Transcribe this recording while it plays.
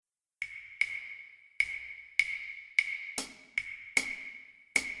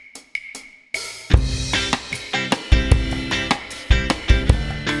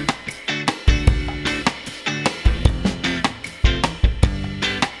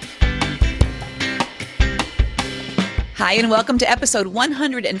Hi, and welcome to episode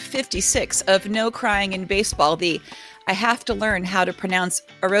 156 of No Crying in Baseball, the I Have to Learn How to Pronounce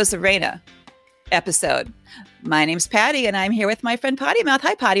Arozarena episode. My name's Patty, and I'm here with my friend Potty Mouth.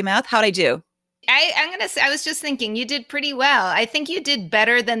 Hi, Potty Mouth. How'd I do? I'm going to say, I was just thinking you did pretty well. I think you did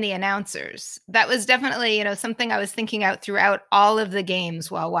better than the announcers. That was definitely, something I was thinking out throughout all of the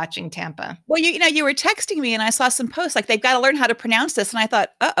games while watching Tampa. Well, you were texting me and I saw some posts like they've got to learn how to pronounce this. And I thought,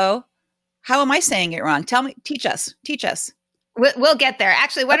 uh-oh, how am I saying it wrong? Tell me, teach us. We'll get there.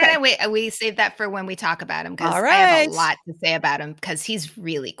 Actually, why Okay. don't I wait? We save that for when we talk about him because All I have right. a lot to say about him because he's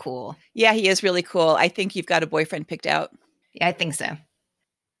really cool. Yeah, he is really cool. I think you've got a boyfriend picked out. Yeah, I think so.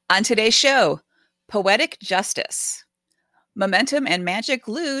 On today's show, Poetic Justice. Momentum and Magic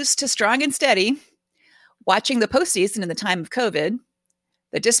lose to Strong and Steady. Watching the postseason in the time of COVID.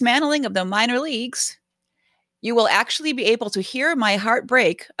 The dismantling of the minor leagues. You will actually be able to hear my heart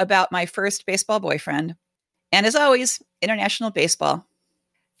break about my first baseball boyfriend. And as always, international baseball.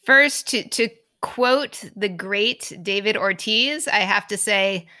 First, to quote the great David Ortiz, I have to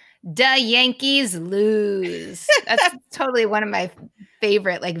say, "Da Yankees lose." That's totally one of my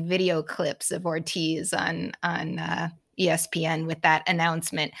favorite video clips of Ortiz on ESPN with that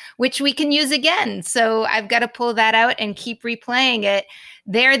announcement, which we can use again. So I've got to pull that out and keep replaying it.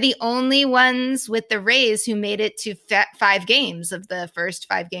 They're the only ones with the Rays who made it to 5 games of the first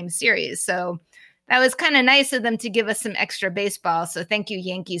 5-game series. So that was kind of nice of them to give us some extra baseball. So thank you,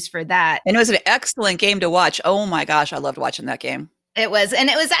 Yankees, for that. And it was an excellent game to watch. Oh my gosh, I loved watching that game. It was. And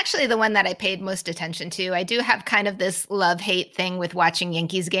it was actually the one that I paid most attention to. I do have kind of this love-hate thing with watching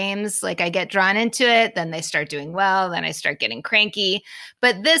Yankees games. I get drawn into it, then they start doing well, then I start getting cranky.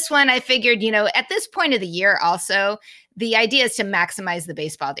 But this one, I figured, at this point of the year also, the idea is to maximize the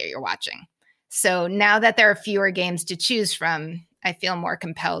baseball that you're watching. So now that there are fewer games to choose from, I feel more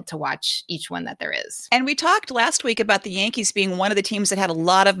compelled to watch each one that there is. And we talked last week about the Yankees being one of the teams that had a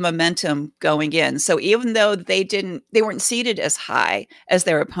lot of momentum going in. So even though they weren't seeded as high as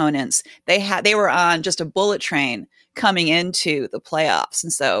their opponents, they were on just a bullet train coming into the playoffs.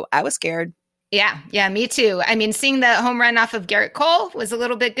 And so I was scared. Yeah, me too. I mean, seeing the home run off of Garrett Cole was a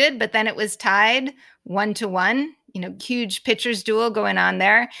little bit good, but then it was tied 1-1. Huge pitchers duel going on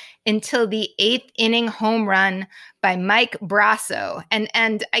there until the 8th inning home run by Mike Brosseau.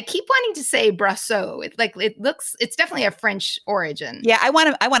 And I keep wanting to say Brosseau. It's definitely a French origin. Yeah, I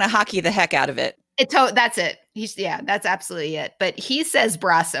want to hockey the heck out of it. That's it. That's absolutely it. But he says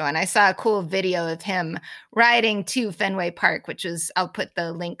Brosseau, and I saw a cool video of him riding to Fenway Park, which is, I'll put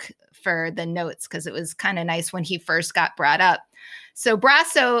the link for the notes because it was kind of nice when he first got brought up. So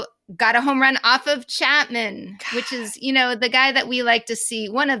Brosseau got a home run off of Chapman, which is, the guy that we like to see,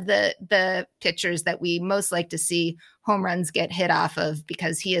 one of the pitchers that we most like to see home runs get hit off of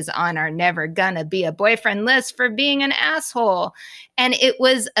because he is on our never gonna be a boyfriend list for being an asshole. And it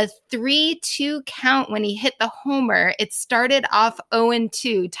was a 3-2 count when he hit the homer. It started off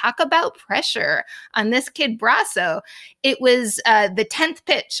 0-2. Talk about pressure on this kid Brosseau. It was the 10th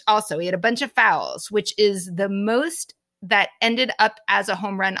pitch also. He had a bunch of fouls, which is the most that ended up as a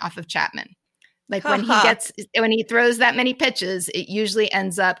home run off of Chapman. When he throws that many pitches, it usually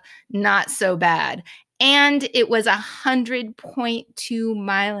ends up not so bad. And it was 100.2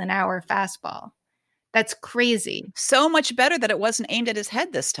 mile an hour fastball. That's crazy. So much better that it wasn't aimed at his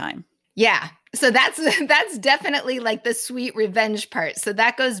head this time. Yeah. So that's definitely the sweet revenge part. So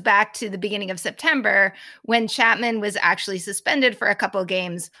that goes back to the beginning of September when Chapman was actually suspended for a couple of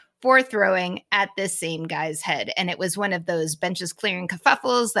games for throwing at this same guy's head. And it was one of those benches clearing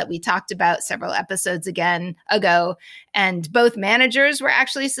kerfuffles that we talked about several episodes ago. And both managers were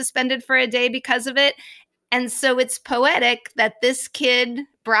actually suspended for a day because of it. And so it's poetic that this kid,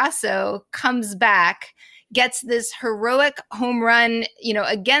 Brosseau, comes back, gets this heroic home run,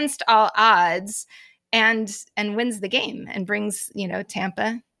 against all odds and wins the game and brings,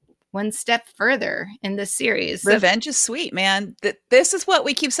 Tampa one step further in this series. Revenge is sweet, man. This is what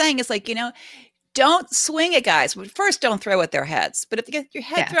we keep saying. It's don't swing at guys. First, don't throw at their heads. But if you get your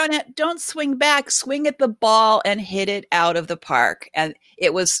head thrown at, don't swing back. Swing at the ball and hit it out of the park. And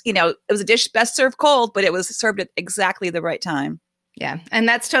it was, it was a dish best served cold, but it was served at exactly the right time. Yeah. And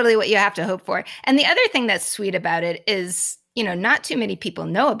that's totally what you have to hope for. And the other thing that's sweet about it is, not too many people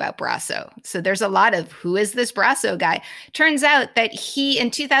know about Brosseau. So there's a lot of, who is this Brosseau guy? Turns out that he, in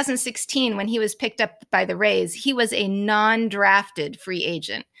 2016, when he was picked up by the Rays, he was a non-drafted free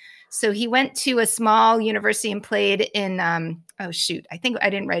agent. So he went to a small university and played in, I think I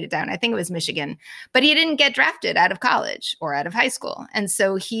didn't write it down. I think it was Michigan. But he didn't get drafted out of college or out of high school. And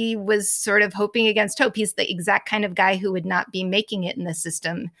so he was sort of hoping against hope. He's the exact kind of guy who would not be making it in the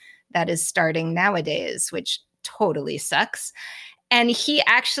system that is starting nowadays, which totally sucks. And he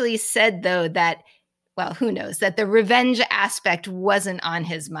actually said, though, that, well, who knows, that the revenge aspect wasn't on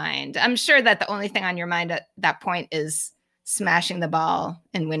his mind. I'm sure that the only thing on your mind at that point is smashing the ball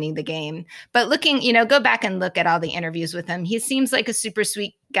and winning the game. But looking, go back and look at all the interviews with him. He seems like a super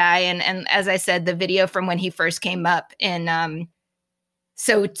sweet guy. And as I said, the video from when he first came up in,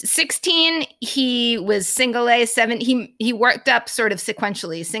 so 16, he was single A, 7, he worked up sort of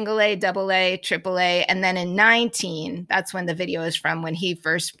sequentially, single A, double A, triple A. And then in 19, that's when the video is from, when he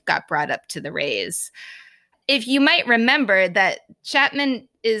first got brought up to the Rays. If you might remember that Chapman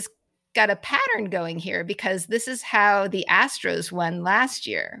is got a pattern going here, because this is how the Astros won last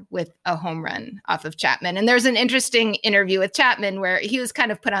year, with a home run off of Chapman. And there's an interesting interview with Chapman where he was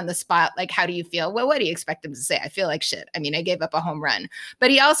kind of put on the spot, like, how do you feel? Well, what do you expect him to say? I feel like shit. I mean, I gave up a home run.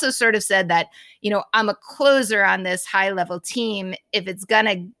 But he also sort of said that, I'm a closer on this high level team. If it's going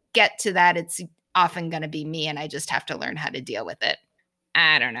to get to that, it's often going to be me, and I just have to learn how to deal with it.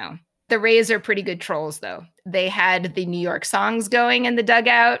 I don't know. The Rays are pretty good trolls, though. They had the New York songs going in the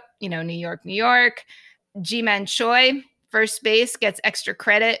dugout, New York, New York. Ji-Man Choi, first base, gets extra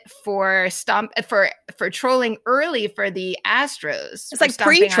credit for trolling early for the Astros. It's like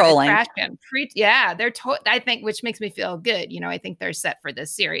pre-trolling. They're I think, which makes me feel good. I think they're set for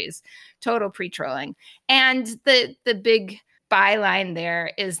this series. Total pre-trolling. And the big byline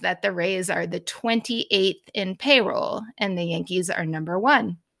there is that the Rays are the 28th in payroll and the Yankees are number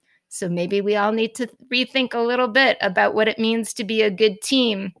 1. So maybe we all need to rethink a little bit about what it means to be a good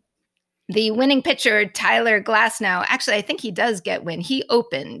team. The winning pitcher, Tyler Glasnow, actually, I think he does get win. He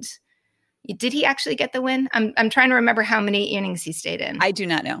opened. Did he actually get the win? I'm trying to remember how many innings he stayed in. I do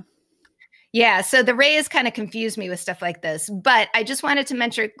not know. Yeah, so the Rays kind of confuse me with stuff like this. But I just wanted to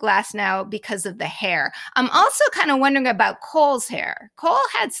mention Glasnow because of the hair. I'm also kind of wondering about Cole's hair. Cole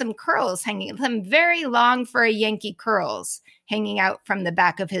had some curls hanging, some very long for a Yankee curls hanging out from the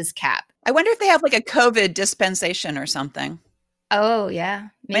back of his cap. I wonder if they have like a COVID dispensation or something. Oh, yeah.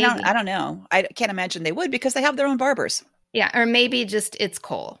 Maybe. I don't know. I can't imagine they would, because they have their own barbers. Yeah, or maybe just it's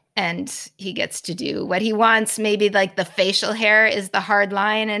Cole and he gets to do what he wants. Maybe like the facial hair is the hard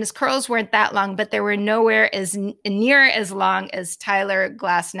line, and his curls weren't that long, but they were nowhere as near as long as Tyler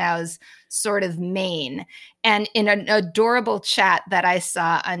Glasnow's sort of mane. And in an adorable chat that I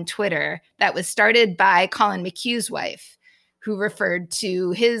saw on Twitter that was started by Colin McHugh's wife, who referred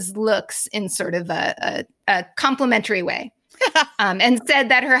to his looks in sort of a complimentary way, and said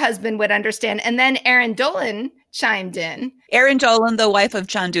that her husband would understand. And then Erin Dolan chimed in. Erin Dolan, the wife of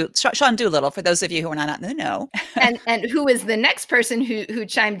Sean Doolittle, for those of you who are not in the know. and who was the next person who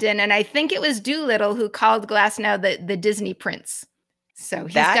chimed in. And I think it was Doolittle who called Glasnow the Disney prince. So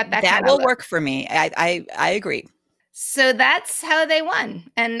he's got that will work for me. I agree. So that's how they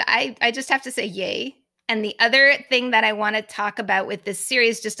won. And I just have to say, yay. And the other thing that I want to talk about with this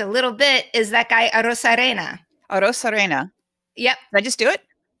series just a little bit is that guy, Arozarena. Arozarena. Yep. Did I just do it?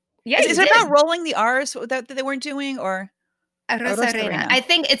 Yeah. Is it about rolling the R's that they weren't doing, or? Arozarena. I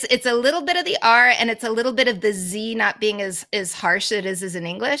think it's a little bit of the R and it's a little bit of the Z not being as harsh as it is in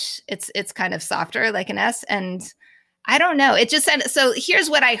English. It's kind of softer, like an S. And I don't know. It just said, so here's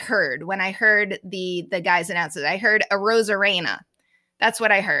what I heard when I heard the guys announce it. I heard Arozarena. That's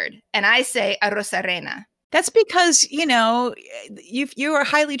what I heard. And I say Arozarena. That's because, you are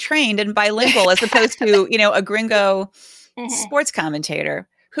highly trained and bilingual as opposed to, a gringo sports commentator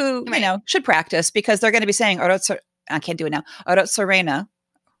who, should practice, because they're going to be saying, I can't do it now, Arozarena,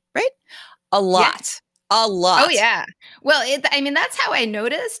 right? A lot. Yeah. A lot. Oh, yeah. Well, that's how I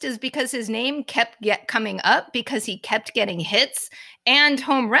noticed, is because his name kept coming up because he kept getting hits and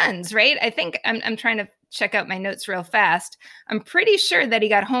home runs, right? I think I'm trying to check out my notes real fast. I'm pretty sure that he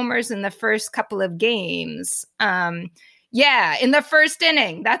got homers in the first couple of games. In the first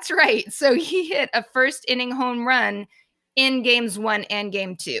inning. That's right. So he hit a first inning home run in games 1 and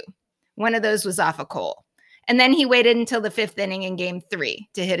game 2. One of those was off of Cole. And then he waited until the 5th inning in game 3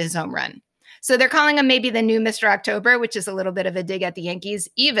 to hit his home run. So they're calling him maybe the new Mr. October, which is a little bit of a dig at the Yankees.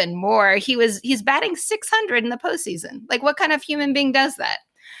 Even more, he's batting .600 in the postseason. Like, what kind of human being does that?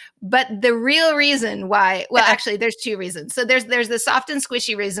 But the real reason why, well, actually, there's 2 reasons. So there's the soft and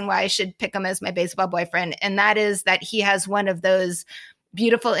squishy reason why I should pick him as my baseball boyfriend. And that is that he has one of those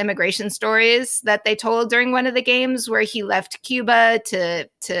beautiful immigration stories that they told during one of the games, where he left Cuba to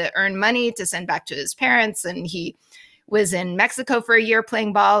earn money to send back to his parents. And he was in Mexico for a year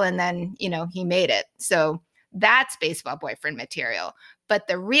playing ball. And then, he made it. So that's baseball boyfriend material. But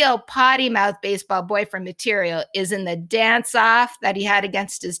the real potty mouth baseball boyfriend material is in the dance off that he had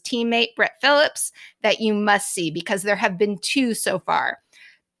against his teammate, Brett Phillips, that you must see, because there have been 2 so far.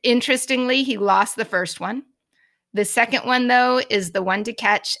 Interestingly, he lost the first one. The second one, though, is the one to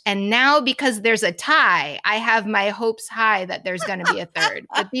catch. And now, because there's a tie, I have my hopes high that there's going to be a third.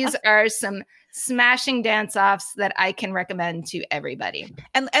 But these are some smashing dance-offs that I can recommend to everybody.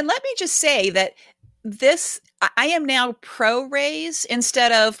 And let me just say that I am now pro Rays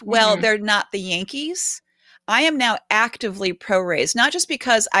instead of, well, they're not the Yankees. I am now actively pro Rays, not just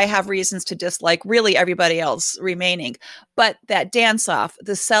because I have reasons to dislike really everybody else remaining, but that dance off,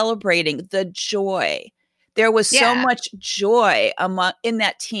 the celebrating, the joy. There was so much joy in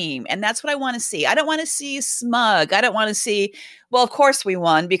that team. And that's what I want to see. I don't want to see smug. I don't want to see, well, of course we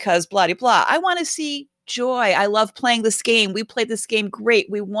won because blah, blah, blah. I want to see joy. I love playing this game. We played this game great.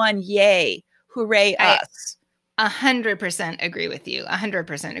 We won. Yay. Hooray us. 100% agree with you.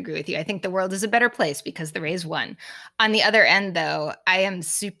 100% agree with you. I think the world is a better place because the Rays won. On the other end, though, I am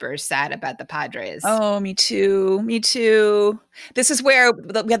super sad about the Padres. Oh, me too. Me too. This is where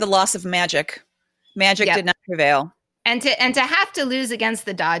we had the loss of magic. Magic did not prevail. And to have to lose against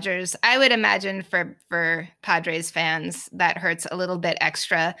the Dodgers, I would imagine for Padres fans, that hurts a little bit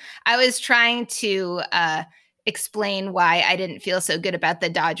extra. I was trying to explain why I didn't feel so good about the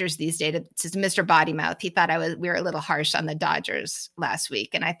Dodgers these days to Mr. Bodymouth. He thought we were a little harsh on the Dodgers last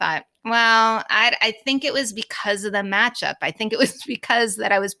week. And I thought, well, I think it was because of the matchup. I think it was because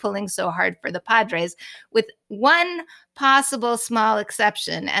that I was pulling so hard for the Padres, with one possible small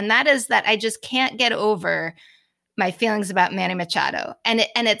exception. And that is that I just can't get over my feelings about Manny Machado. And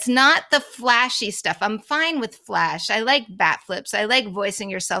it's not the flashy stuff. I'm fine with flash. I like bat flips. I like voicing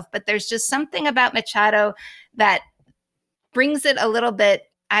yourself. But there's just something about Machado that brings it a little bit,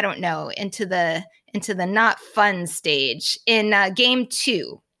 I don't know, into the not fun stage. In game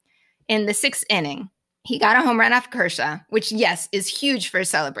 2, in the 6th inning, he got a home run off Kershaw, which, yes, is huge for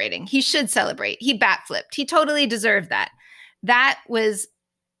celebrating. He should celebrate. He bat flipped. He totally deserved that. That was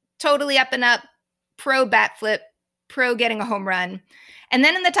totally up and up, pro bat flip, pro getting a home run. And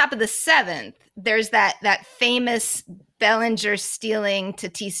then in the top of the 7th, there's that famous Bellinger stealing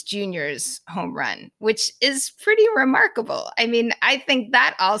Tatis Jr.'s home run, which is pretty remarkable. I mean, I think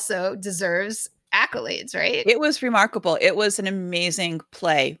that also deserves accolades, right? It was remarkable. It was an amazing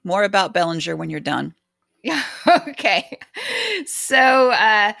play. More about Bellinger when you're done. Yeah. Okay. So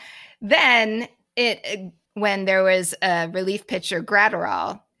then when there was a relief pitcher,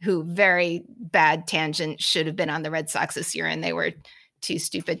 Gratterall, who, very bad tangent, should have been on the Red Sox this year, and they were too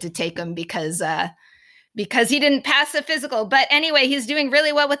stupid to take him because he didn't pass the physical. But anyway, he's doing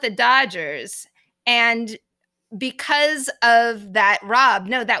really well with the Dodgers. And because of that,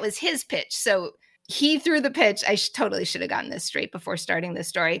 that was his pitch. So he threw the pitch. I totally should have gotten this straight before starting this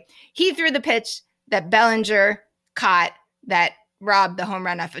story. He threw the pitch that Bellinger caught that robbed the home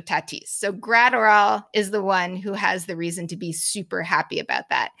run off of Tatis. So Gratterall is the one who has the reason to be super happy about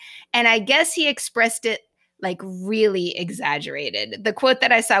that. And I guess he expressed it like really exaggerated. The quote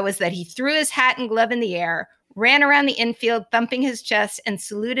that I saw was that he threw his hat and glove in the air, ran around the infield, thumping his chest, and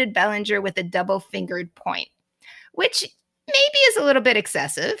saluted Bellinger with a double-fingered point, which maybe is a little bit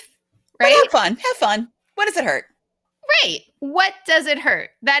excessive, right? But have fun. What does it hurt? Right. What does it hurt?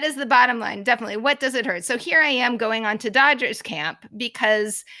 That is the bottom line. Definitely. What does it hurt? So here I am going on to Dodgers camp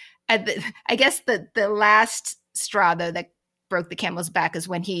because I guess the last straw, though, that broke the camel's back is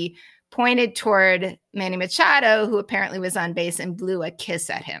when he pointed toward Manny Machado, who apparently was on base, and blew a kiss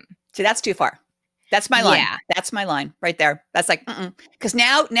at him. See, that's too far. That's my line. Yeah. That's my line right there. That's like, because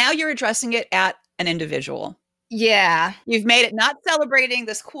now you're addressing it at an individual. Yeah. You've made it not celebrating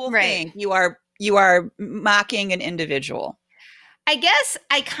this cool thing. You are mocking an individual. I guess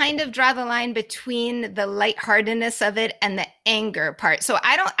I kind of draw the line between the lightheartedness of it and the anger part. So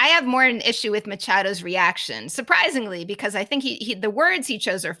I have more an issue with Machado's reaction, surprisingly, because I think he the words he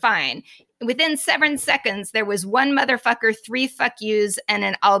chose are fine. Within 7 seconds, there was one motherfucker, 3 fuck yous, and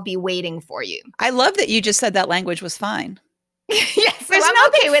an I'll be waiting for you. I love that you just said that language was fine. Yes, there's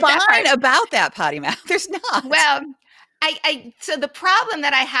nothing fine about that, potty mouth. There's not. Well, so the problem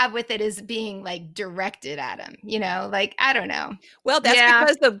that I have with it is being like directed at him, like, I don't know. Well, that's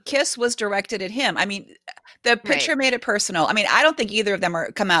because the kiss was directed at him. I mean, the picture made it personal. I mean, I don't think either of them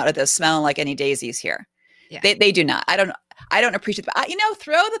come out of this smelling like any daisies here. Yeah. They do not. I don't appreciate it.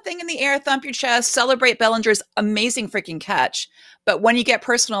 Throw the thing in the air, thump your chest, celebrate Bellinger's amazing freaking catch. But when you get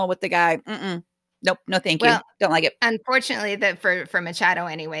personal with the guy, nope, no thank you. Well, don't like it. Unfortunately, for Machado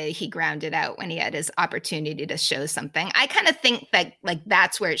anyway, he grounded out when he had his opportunity to show something. I kind of think that like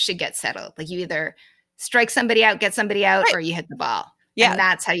that's where it should get settled. Like you either strike somebody out, get somebody out, or you hit the ball. Yeah. And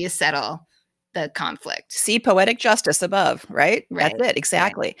that's how you settle the conflict. See poetic justice above, right? That's it.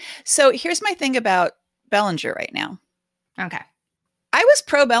 Exactly. Right. So here's my thing about Bellinger right now. Okay. I was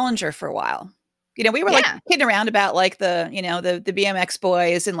pro Bellinger for a while. We were like kidding around about like the BMX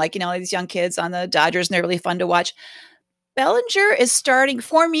boys and like, these young kids on the Dodgers, and they're really fun to watch. Bellinger is starting,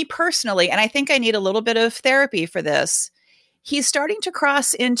 for me personally, and I think I need a little bit of therapy for this. He's starting to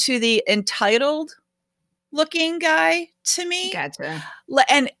cross into the entitled looking guy to me. Gotcha.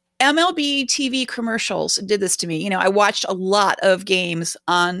 And MLB TV commercials did this to me. I watched a lot of games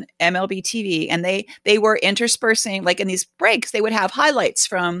on MLB TV, and they were interspersing, like in these breaks, they would have highlights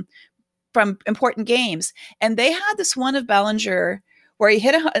from important games. And they had this one of Bellinger where he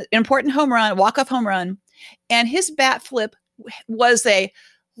hit an important home run, walk-off home run, and his bat flip was a,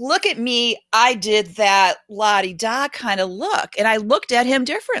 look at me, I did that la-di-da kind of look. And I looked at him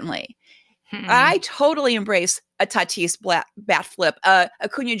differently. I totally embrace a Tatis bat flip,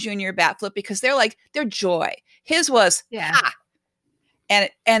 Acuna Jr. bat flip, because they're joy. His was, ha. And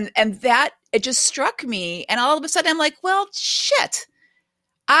that, it just struck me. And all of a sudden I'm like, well, shit.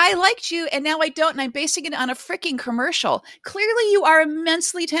 I liked you, and now I don't, and I'm basing it on a freaking commercial. Clearly, you are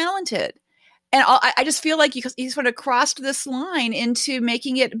immensely talented. And I just feel like you sort of crossed this line into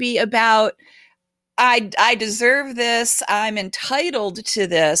making it be about, I deserve this. I'm entitled to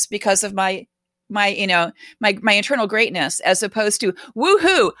this because of my internal greatness, as opposed to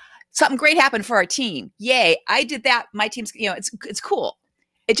woohoo, something great happened for our team. Yay, I did that. My team's, it's cool.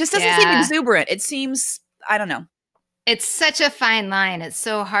 It just doesn't seem exuberant. It seems, I don't know. It's such a fine line. It's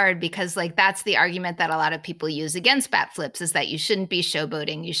so hard because like that's the argument that a lot of people use against bat flips, is that you shouldn't be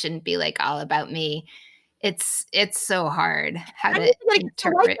showboating. You shouldn't be like all about me. It's so hard how to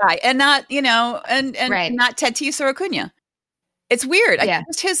interpret. Guy and not, and right. Not Tatis or Acuna. It's weird. Yeah.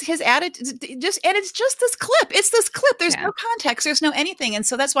 His attitude and it's just this clip. It's this clip. There's no context. There's no anything. And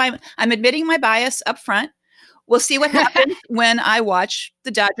so that's why I'm admitting my bias up front. We'll see what happens when I watch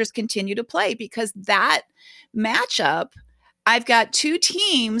the Dodgers continue to play, because that matchup, I've got two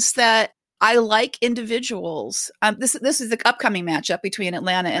teams that I like individuals. This is the upcoming matchup between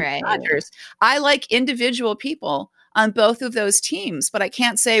Atlanta and the Dodgers. I like individual people on both of those teams, but I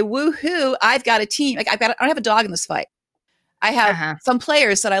can't say woohoo, I've got a team. Like I don't have a dog in this fight. I have some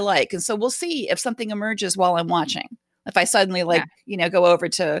players that I like, and so we'll see if something emerges while I'm watching. If I suddenly go over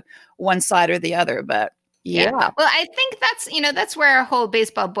to one side or the other, but. Yeah. Well, I think that's where our whole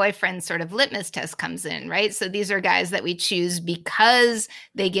baseball boyfriend sort of litmus test comes in, right? So these are guys that we choose because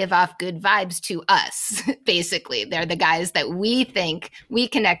they give off good vibes to us. Basically, they're the guys that we think we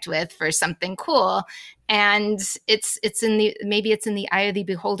connect with for something cool, and it's in the eye of the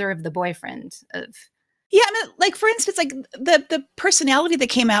beholder of the boyfriend of. Yeah, I mean, like for instance, like the personality that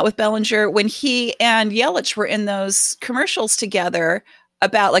came out with Bellinger when he and Yelich were in those commercials together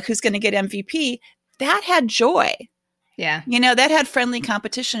about like who's going to get MVP. That had joy. Yeah. That had friendly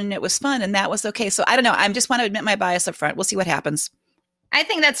competition, and it was fun, and that was okay. So I don't know. I just want to admit my bias up front. We'll see what happens. I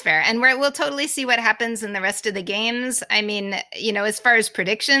think that's fair. And we'll totally see what happens in the rest of the games. I mean, as far as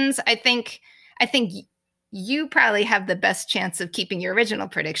predictions, I think you probably have the best chance of keeping your original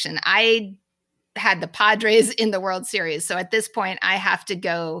prediction. I had the Padres in the World Series. So at this point, I have to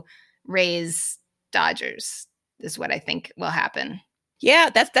go Rays Dodgers is what I think will happen.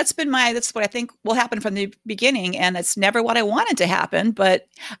 Yeah, that's what I think will happen from the beginning, and it's never what I wanted to happen. But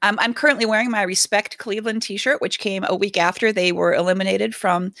I'm currently wearing my Respect Cleveland T-shirt, which came a week after they were eliminated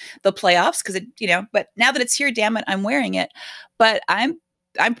from the playoffs. Because but now that it's here, damn it, I'm wearing it. But I'm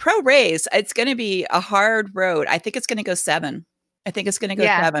pro Rays. It's going to be a hard road. I think it's going to go 7. I think it's going to go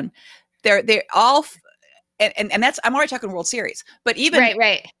 7. They're all. And that's, I'm already talking World Series, but even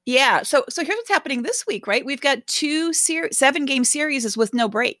right. Yeah. So here's what's happening this week, right? We've got 7-game series with no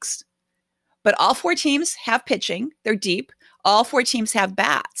breaks, but all 4 teams have pitching. They're deep. All 4 teams have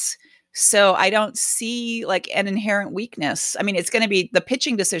bats. So I don't see like an inherent weakness. I mean, it's going to be, the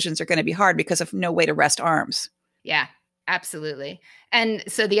pitching decisions are going to be hard because of no way to rest arms. Yeah, absolutely. And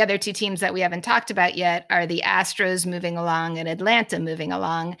so the other 2 teams that we haven't talked about yet are the Astros moving along and Atlanta moving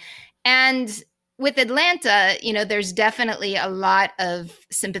along. And with Atlanta, there's definitely a lot of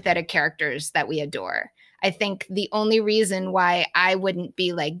sympathetic characters that we adore. I think the only reason why I wouldn't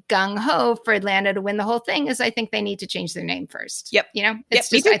be like gung-ho for Atlanta to win the whole thing is I think they need to change their name first. Yep. It's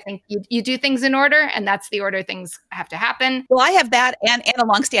just, I think you do things in order, and that's the order things have to happen. Well, I have that and a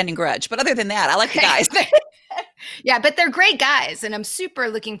longstanding grudge. But other than that, I like the guys. Yeah, but they're great guys, and I'm super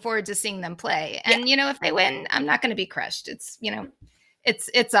looking forward to seeing them play. And, if they win, I'm not going to be crushed. It's,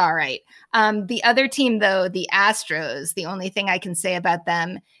 It's all right. The other team, though, the Astros, the only thing I can say about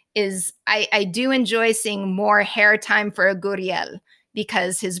them is I do enjoy seeing more hair time for Gurriel,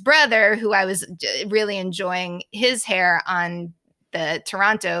 because his brother, who I was really enjoying his hair on the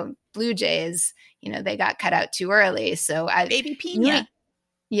Toronto Blue Jays, they got cut out too early. So Baby Pina.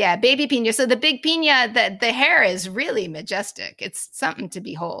 Yeah, baby Pina. So the big Pina, the hair is really majestic. It's something to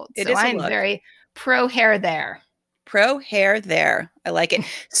behold. It So is a I'm look. very pro hair there. Pro hair there. I like it.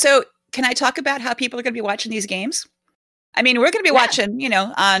 So can I talk about how people are going to be watching these games? I mean, we're going to be Yeah.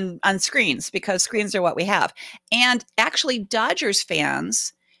 watching, on screens because screens are what we have. And actually, Dodgers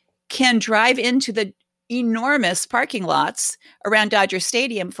fans can drive into the enormous parking lots around Dodger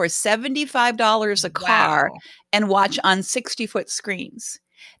Stadium for $75 a car Wow. and watch on 60-foot screens.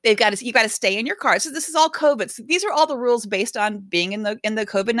 You got to stay in your car. So this is all COVID. So these are all the rules based on being in the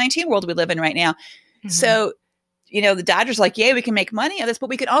COVID-19 world we live in right now. Mhm. So, the Dodgers are like, yay, we can make money on this, but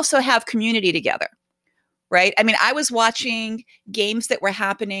we can also have community together. Right. I mean, I was watching games that were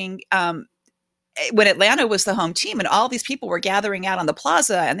happening when Atlanta was the home team, and all these people were gathering out on the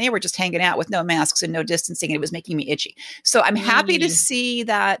plaza and they were just hanging out with no masks and no distancing. And it was making me itchy. So I'm happy to see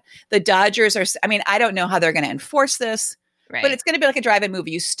that the Dodgers I don't know how they're going to enforce this, Right. but it's going to be like a drive-in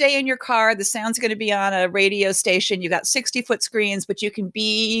movie. You stay in your car. The sound's going to be on a radio station. You got 60-foot screens, but you can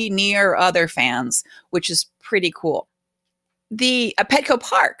be near other fans, which is pretty cool. The Petco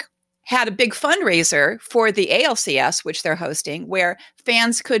Park had a big fundraiser for the ALCS, which they're hosting, where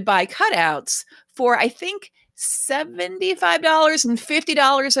fans could buy cutouts for, I think, $75 and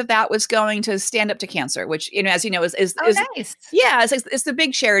 $50 of that was going to Stand Up to Cancer, which, as you know, is nice. Yeah, it's the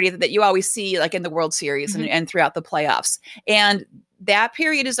big charity that you always see like in the World Series and throughout the playoffs. And that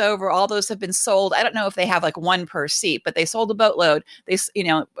period is over. All those have been sold. I don't know if they have like one per seat, but they sold a boatload.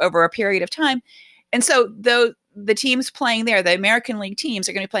 Over a period of time. And so the teams playing there, the American League teams,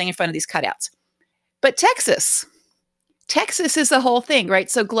 are going to be playing in front of these cutouts. But Texas is the whole thing, right?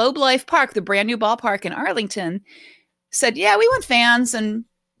 So Globe Life Park, the brand new ballpark in Arlington, said, yeah, we want fans. And,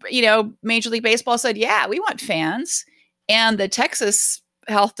 Major League Baseball said, yeah, we want fans. And the Texas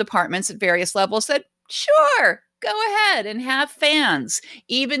health departments at various levels said, sure, go ahead and have fans,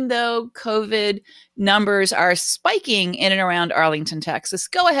 even though COVID numbers are spiking in and around Arlington, Texas.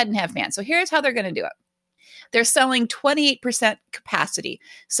 Go ahead and have fans. So here's how they're going to do it. They're selling 28% capacity.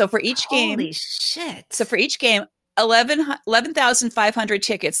 So for each game, holy shit. So for each game, 11,500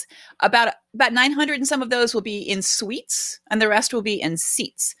 tickets. About 900 and some of those will be in suites, and the rest will be in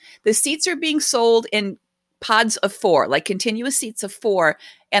seats. The seats are being sold in pods of 4, like continuous seats of 4.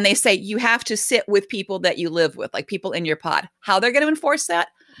 And they say you have to sit with people that you live with, like people in your pod. How they're going to enforce that?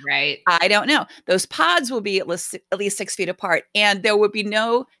 Right. I don't know. Those pods will be at least 6 feet apart, and there would be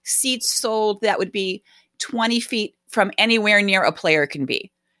no seats sold that would be 20 feet from anywhere near a player can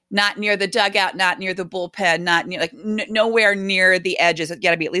be. Not near the dugout, not near the bullpen, not near, nowhere near the edges. It's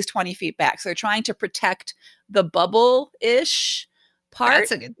got to be at least 20 feet back. So they're trying to protect the bubble-ish part.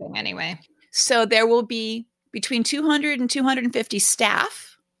 That's a good thing anyway. So there will be between 200 and 250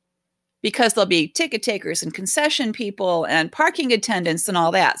 staff, because there'll be ticket takers and concession people and parking attendants and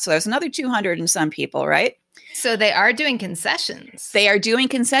all that. So there's another 200 and some people, right? So they are doing concessions. They are doing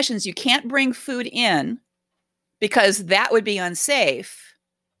concessions. You can't bring food in because that would be unsafe.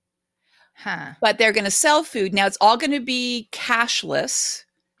 Huh. But they're going to sell food. Now it's all going to be cashless.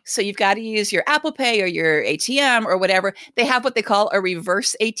 So you've got to use your Apple Pay or your ATM or whatever. They have what they call a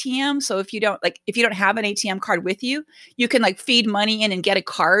reverse ATM. So if you don't have an ATM card with you, you can feed money in and get a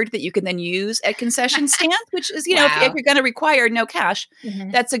card that you can then use at concession stands, which is, Wow. if you're going to require no cash,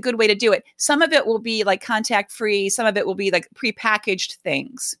 Mhm. that's a good way to do it. Some of it will be contact free. Some of it will be prepackaged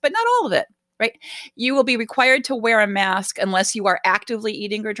things, but not all of it, right? You will be required to wear a mask unless you are actively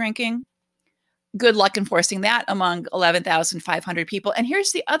eating or drinking. Good luck enforcing that among 11,500 people. And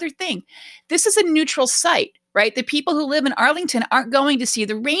here's the other thing. This is a neutral site, right? The people who live in Arlington aren't going to see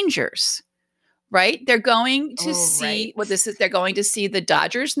the Rangers, right? They're going to see what this is. They're going to see the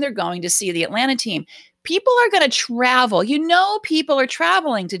Dodgers and they're going to see the Atlanta team. People are going to travel. People are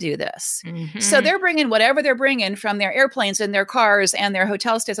traveling to do this. Mm-hmm. So they're bringing whatever they're bringing from their airplanes and their cars and their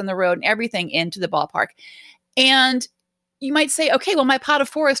hotel stays on the road and everything into the ballpark. And you might say, okay, well, my pot of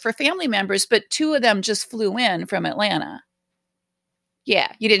 4 is for family members, but 2 of them just flew in from Atlanta.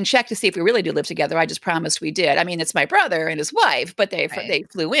 Yeah, you didn't check to see if we really do live together. I just promised we did. I mean, it's my brother and his wife, but they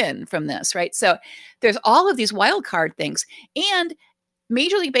flew in from this, right? So there's all of these wild card things. And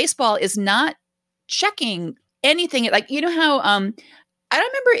Major League Baseball is not checking anything. How I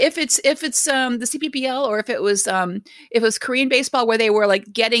don't remember if it's the CPBL or if it was Korean baseball where they were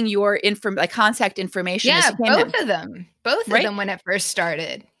getting your contact information. Yeah, both of them when it first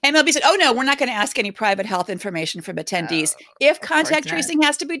started. MLB said, "Oh no, we're not going to ask any private health information from attendees. If contact tracing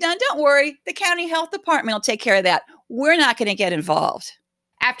has to be done, don't worry. The county health department will take care of that. We're not going to get involved."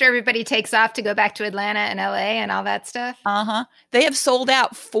 After everybody takes off to go back to Atlanta and LA and all that stuff. They have sold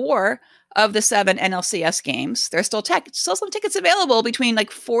out 4 of the 7 NLCS games. There's still some tickets available between like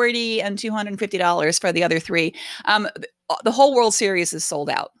 $40 and $250 for the other 3. The whole World Series is sold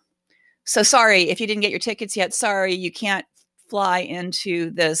out. So sorry, if you didn't get your tickets yet, sorry, you can't fly into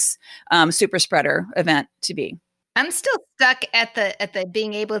this super spreader event to be. I'm still stuck at the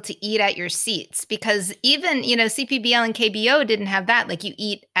being able to eat at your seats, because even, CPBL and KBO didn't have that. Like, you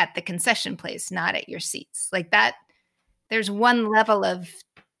eat at the concession place, not at your seats. Like that, there's one level of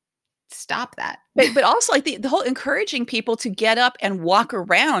stop that. But also like the whole encouraging people to get up and walk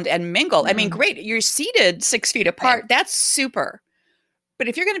around and mingle. I mean, great, you're seated 6 feet apart. Right. That's super. But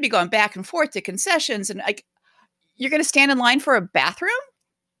if you're going to be going back and forth to concessions and like you're going to stand in line for a bathroom,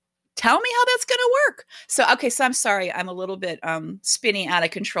 tell me how that's going to work. So I'm sorry, I'm a little bit spinning out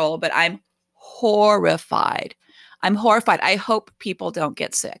of control, but I'm horrified. I hope people don't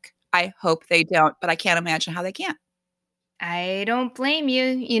get sick. I hope they don't, but I can't imagine how they can. I don't blame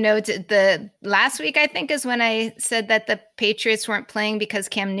you. The last week, I think, is when I said that the Patriots weren't playing because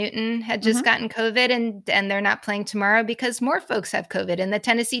Cam Newton had just gotten COVID, and they're not playing tomorrow because more folks have COVID. And the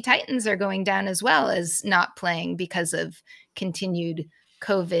Tennessee Titans are going down as well as not playing because of continued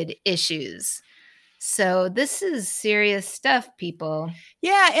COVID issues. So this is serious stuff, people.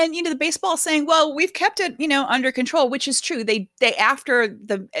 Yeah. And, the baseball is saying, well, we've kept it, under control, which is true. They after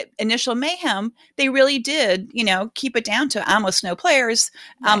the initial mayhem, they really did, keep it down to almost no players,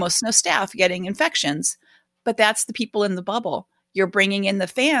 almost no staff getting infections. But that's the people in the bubble. You're bringing in the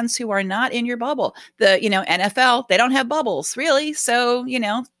fans who are not in your bubble. The, NFL, they don't have bubbles, really. So,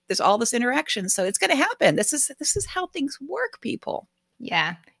 there's all this interaction. So it's going to happen. This is how things work, people.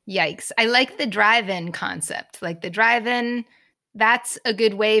 Yeah. Yikes. I like the drive-in concept. Like the drive-in, that's a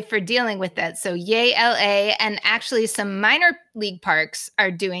good way for dealing with that. So yay, LA. And actually some minor league parks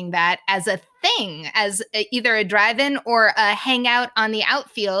are doing that as a thing, as either a drive-in or a hangout on the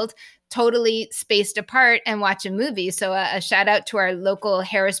outfield, totally spaced apart and watch a movie. So a shout out to our local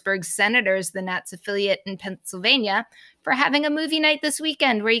Harrisburg Senators, the Nats affiliate in Pennsylvania, for having a movie night this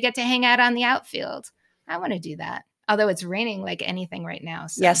weekend where you get to hang out on the outfield. I want to do that. Although it's raining like anything right now.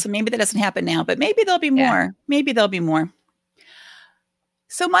 So. Yeah, so maybe that doesn't happen now, but maybe there'll be more. Yeah. Maybe there'll be more.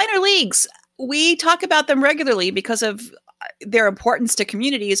 So minor leagues, we talk about them regularly because of their importance to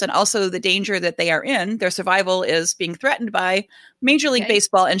communities and also the danger that they are in. Their survival is being threatened by Major League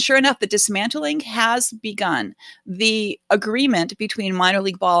Baseball. And sure enough, the dismantling has begun. The agreement between minor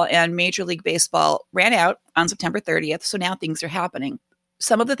league ball and Major League Baseball ran out on September 30th. So now things are happening.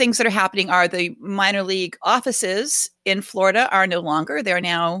 Some of the things that are happening are the minor league offices in Florida are no longer. They're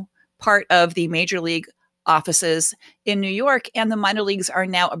now part of the major league offices in New York, and the minor leagues are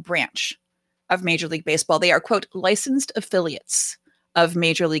now a branch of Major League Baseball. They are, quote, licensed affiliates of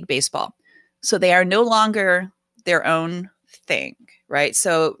Major League Baseball. So they are no longer their own thing, right?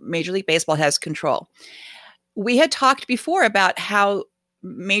 So Major League Baseball has control. We had talked before about how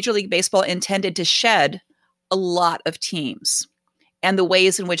Major League Baseball intended to shed a lot of teams and the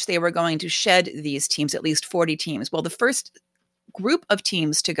ways in which they were going to shed these teams, at least 40 teams. Well, the first group of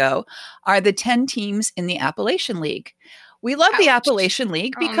teams to go are the 10 teams in the Appalachian League. We love the Appalachian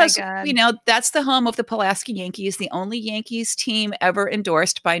League because, that's the home of the Pulaski Yankees, the only Yankees team ever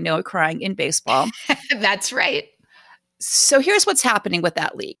endorsed by Noah Crying in baseball. That's right. So here's what's happening with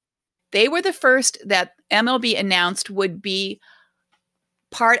that league. They were the first that MLB announced would be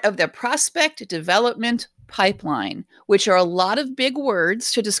part of the prospect development pipeline, which are a lot of big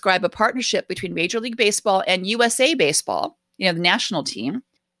words to describe a partnership between Major League Baseball and USA Baseball, the national team.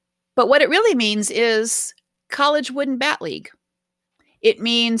 But what it really means is college wooden bat league. It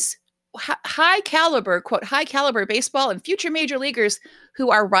means high caliber, quote, high caliber baseball and future major leaguers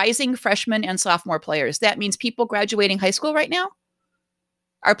who are rising freshmen and sophomore players. That means people graduating high school right now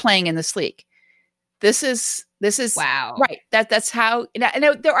are playing in this league. This is wow. Right. That's how.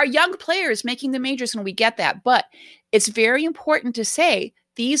 Now, there are young players making the majors, and we get that. But it's very important to say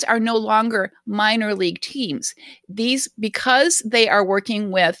these are no longer minor league teams. These, because they are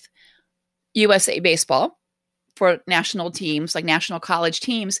working with USA Baseball for national teams, like national college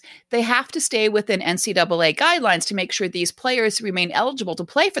teams, they have to stay within NCAA guidelines to make sure these players remain eligible to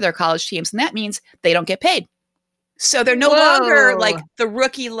play for their college teams. And that means they don't get paid. So they're no longer like the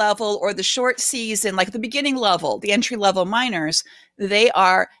rookie level or the short season, like the beginning level, the entry level minors. They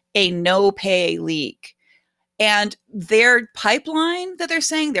are a no pay league. And their pipeline that they're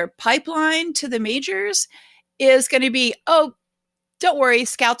saying, their pipeline to the majors is going to be, oh, don't worry,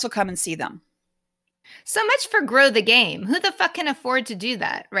 scouts will come and see them. So much for grow the game. Who the fuck can afford to do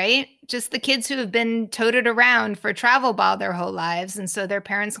that, right? Just the kids who have been toted around for travel ball their whole lives, and so their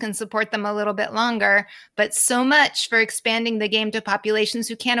parents can support them a little bit longer. But so much for expanding the game to populations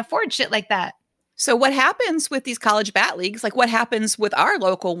who can't afford shit like that. So what happens with these college bat leagues, like what happens with our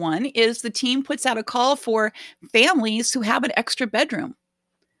local one, is the team puts out a call for families who have an extra bedroom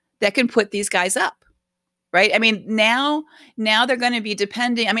that can put these guys up. Right. I mean, now they're going to be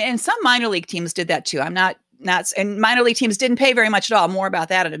depending. I mean, and some minor league teams did that too. I'm not, and minor league teams didn't pay very much at all. More about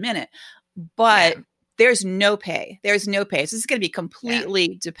that in a minute. But there's no pay. There's no pay. So this is going to be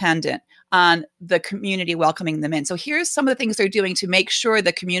completely dependent on the community welcoming them in. So here's some of the things they're doing to make sure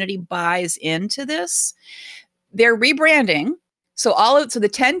the community buys into this. They're rebranding. So the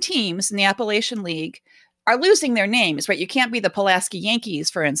 10 teams in the Appalachian League are losing their names, right? You can't be the Pulaski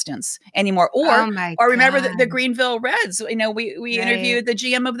Yankees, for instance, anymore. Or remember the Greenville Reds. You know, we interviewed the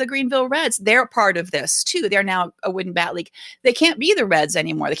GM of the Greenville Reds. They're part of this too. They're now a wooden bat league. They can't be the Reds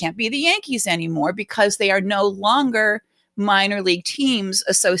anymore. They can't be the Yankees anymore because they are no longer minor league teams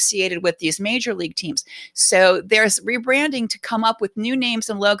associated with these major league teams. So there's rebranding to come up with new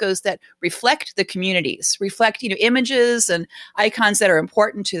names and logos that reflect the communities, reflect, images and icons that are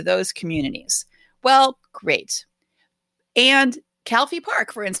important to those communities. Well, great. And Calfee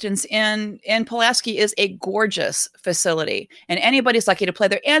Park, for instance, in Pulaski is a gorgeous facility, and anybody's lucky to play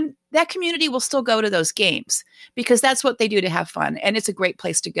there. And that community will still go to those games because that's what they do to have fun. And it's a great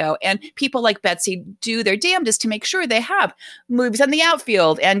place to go. And people like Betsy do their damnedest to make sure they have moves on the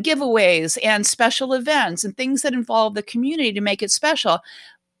outfield and giveaways and special events and things that involve the community to make it special.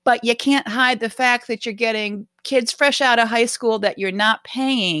 But you can't hide the fact that you're getting kids fresh out of high school that you're not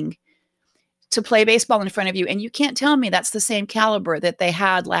paying to play baseball in front of you. And you can't tell me that's the same caliber that they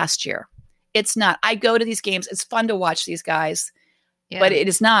had last year. It's not. I go to these games. It's fun to watch these guys, but it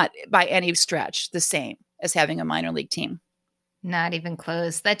is not by any stretch the same as having a minor league team. Not even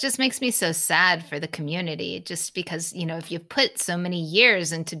close. That just makes me so sad for the community, just because, if you've put so many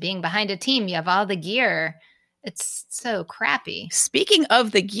years into being behind a team, you have all the gear. It's so crappy. Speaking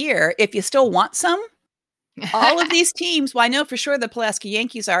of the gear, if you still want some, all of these teams, well, I know for sure the Pulaski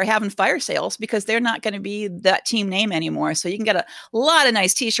Yankees are having fire sales because they're not going to be that team name anymore. So you can get a lot of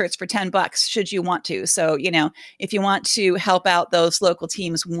nice t-shirts for $10 should you want to. So, if you want to help out those local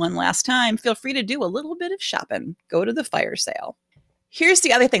teams one last time, feel free to do a little bit of shopping. Go to the fire sale. Here's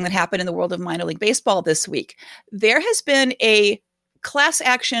the other thing that happened in the world of minor league baseball this week. There has been a class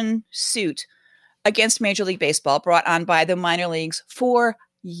action suit against Major League Baseball brought on by the minor leagues for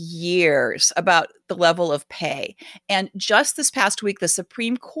years about the level of pay. And just this past week, the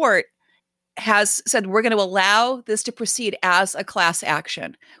Supreme Court has said we're going to allow this to proceed as a class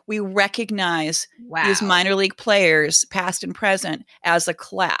action. We recognize these minor league players, past and present, as a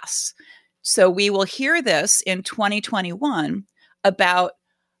class. So we will hear this in 2021 about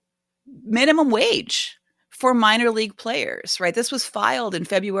minimum wage for minor league players, right? This was filed in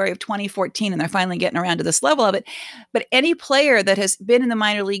February of 2014, and they're finally getting around to this level of it. But any player that has been in the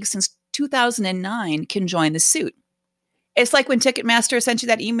minor league since 2009 can join the suit. It's like when Ticketmaster sent you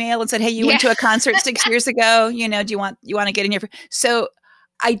that email and said, hey, you went to a concert 6 years ago, do you want to get in here? So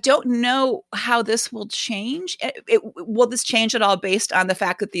I don't know how this will change. Will this change at all based on the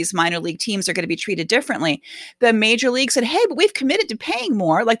fact that these minor league teams are going to be treated differently? The major league said, hey, but we've committed to paying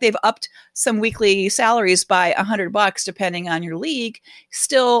more. Like they've upped some weekly salaries by $100 depending on your league,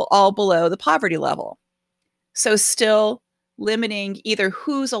 still all below the poverty level. So still limiting either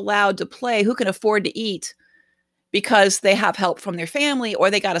who's allowed to play, who can afford to eat because they have help from their family or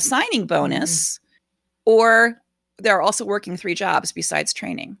they got a signing bonus, or they're also working 3 jobs besides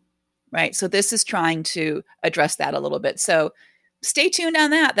training, right? So this is trying to address that a little bit. So stay tuned on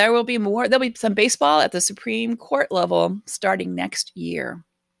that. There will be more. There'll be some baseball at the Supreme Court level starting next year.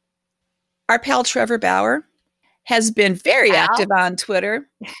 Our pal Trevor Bauer has been very active on Twitter.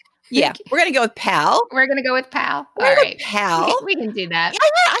 Yeah, we're going to go with pal. We're going to go with pal. All right, pal. We can do that.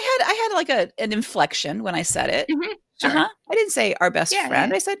 I had like an inflection when I said it. Mm-hmm. Sure. I didn't say our best friend.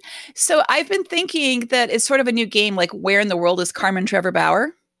 Yeah. I said, so I've been thinking that it's sort of a new game, like where in the world is Carmen Trevor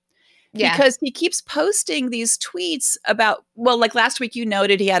Bauer? Yeah. Because he keeps posting these tweets about, well, like last week you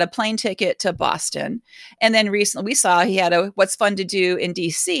noted he had a plane ticket to Boston. And then recently we saw he had a What's Fun to Do in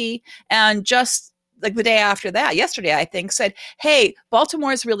DC. And just like the day after that, yesterday, I think, said, hey,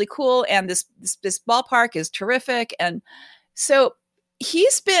 Baltimore is really cool. And this ballpark is terrific. And so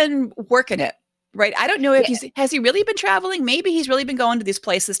he's been working it. Right. I don't know if has he really been traveling? Maybe he's really been going to these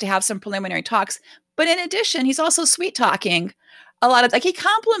places to have some preliminary talks. But in addition, he's also sweet talking a lot of, like he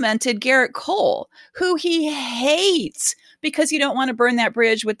complimented Garrett Cole, who he hates because you don't want to burn that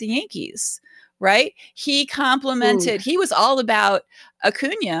bridge with the Yankees. right? He complimented, he was all about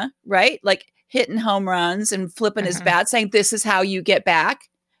Acuna, right? Like hitting home runs and flipping his bat, saying, this is how you get back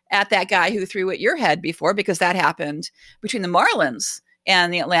at that guy who threw at your head before, because that happened between the Marlins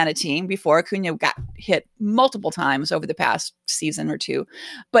and the Atlanta team before. Acuna got hit multiple times over the past season or two.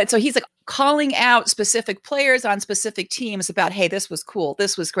 But so he's like calling out specific players on specific teams about, hey, this was cool.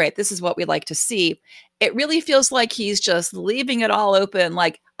 This was great. This is what we like to see. It really feels like he's just leaving it all open.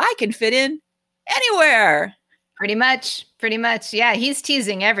 Like, I can fit in anywhere. Pretty much. Yeah, he's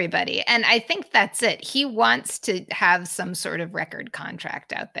teasing everybody. And I think that's it. He wants to have some sort of record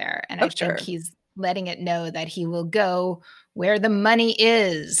contract out there. And I think he's letting it know that he will go where the money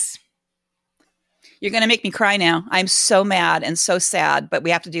is. You're going to make me cry now. I'm so mad and so sad, but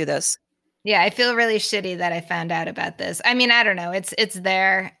we have to do this. Yeah, I feel really shitty that I found out about this. I mean, I don't know. It's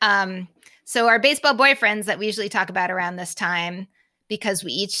there. So our baseball boyfriends that we usually talk about around this time, because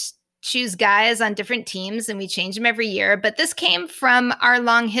we each choose guys on different teams and we change them every year. But this came from our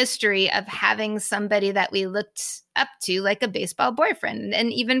long history of having somebody that we looked up to, like a baseball boyfriend.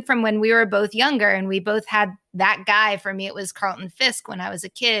 And even from when we were both younger and we both had that guy. For me, it was Carlton Fisk when I was a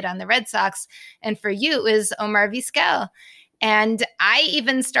kid on the Red Sox. And for you, it was Omar Vizquel. And I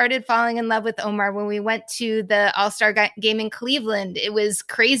even started falling in love with Omar when we went to the All-Star game in Cleveland. It was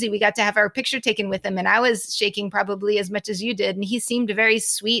crazy. We got to have our picture taken with him, and I was shaking probably as much as you did. And he seemed very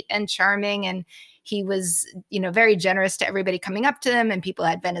sweet and charming, and he was, very generous to everybody coming up to him, and people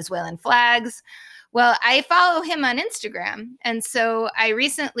had Venezuelan flags. Well, I follow him on Instagram, and so I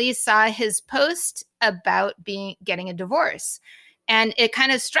recently saw his post about getting a divorce, and it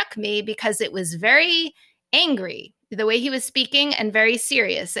kind of struck me because it was very angry, the way he was speaking, and very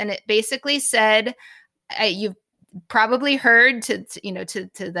serious. And it basically said, you've probably heard to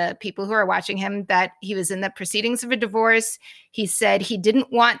the people who are watching him that he was in the proceedings of a divorce. He said he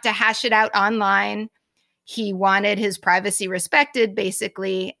didn't want to hash it out online. He wanted his privacy respected,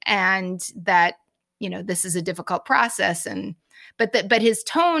 basically, and that, this is a difficult process. But his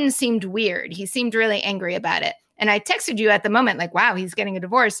tone seemed weird. He seemed really angry about it. And I texted you at the moment, like, wow, he's getting a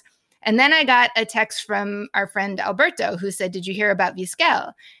divorce. And then I got a text from our friend Alberto who said, did you hear about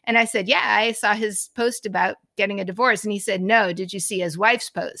Vizquel? And I said, yeah, I saw his post about getting a divorce. And he said, no, did you see his wife's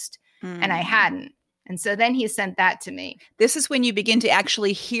post? And I hadn't. And so then he sent that to me. This is when you begin to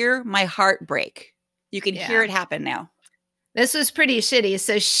actually hear my heart break. You can hear it happen now. This was pretty shitty.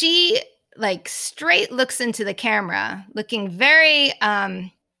 So she straight looks into the camera, looking very,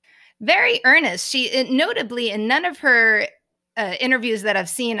 very earnest. She notably in none of her interviews that I've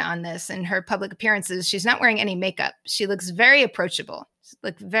seen on this and her public appearances, she's not wearing any makeup. She looks very approachable. She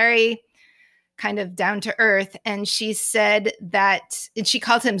looks very kind of down to earth. And she said that, and she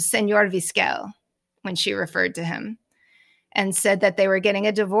called him Senor Vizquel when she referred to him, and said that they were getting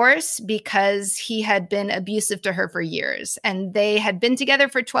a divorce because he had been abusive to her for years. And they had been together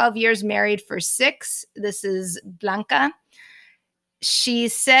for 12 years, married for 6. This is Blanca. She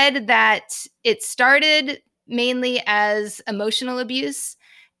said that it started mainly as emotional abuse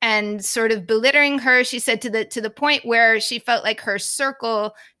and sort of belittling her. She said to the point where she felt like her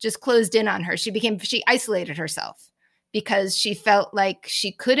circle just closed in on her. She isolated herself because she felt like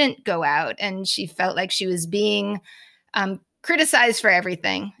she couldn't go out, and she felt like she was being criticized for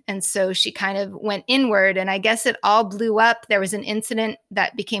everything. And so she kind of went inward, and I guess it all blew up. There was an incident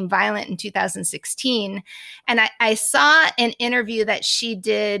that became violent in 2016. And I saw an interview that she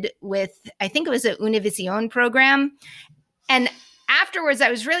did with, I think it was a Univision program. And afterwards, I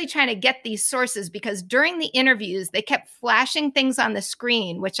was really trying to get these sources because during the interviews, they kept flashing things on the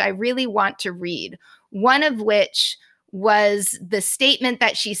screen, which I really want to read. One of which was the statement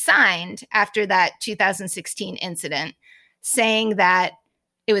that she signed after that 2016 incident, saying that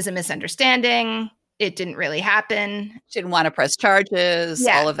it was a misunderstanding. It didn't really happen. She didn't want to press charges,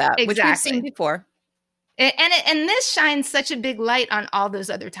 all of that, exactly. Which we've seen before. And this shines such a big light on all those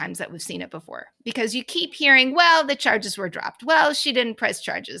other times that we've seen it before, because you keep hearing, well, the charges were dropped. Well, she didn't press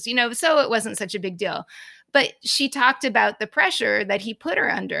charges, so it wasn't such a big deal. But she talked about the pressure that he put her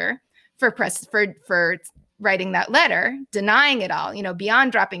under for writing that letter, denying it all,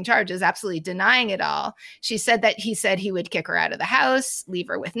 beyond dropping charges, absolutely denying it all. She said that he said he would kick her out of the house, leave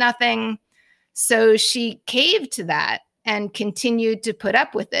her with nothing. So she caved to that and continued to put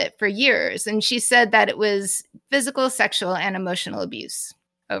up with it for years. And she said that it was physical, sexual, and emotional abuse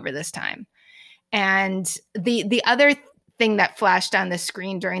over this time. And the other thing that flashed on the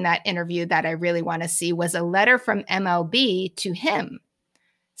screen during that interview that I really want to see was a letter from MLB to him,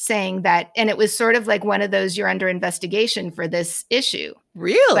 saying that, and it was sort of like one of those, you're under investigation for this issue.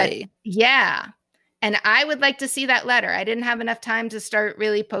 Really? But, yeah. And I would like to see that letter. I didn't have enough time to start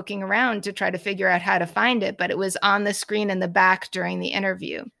really poking around to try to figure out how to find it, but it was on the screen in the back during the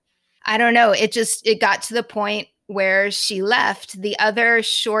interview. I don't know. It got to the point where she left. The other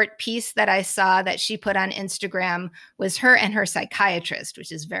short piece that I saw that she put on Instagram was her and her psychiatrist,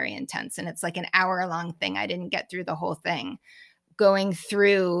 which is very intense. And it's like an hour-long thing. I didn't get through the whole thing. Going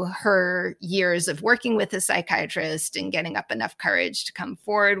through her years of working with a psychiatrist and getting up enough courage to come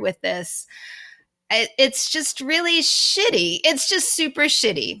forward with this. It's just really shitty. It's just super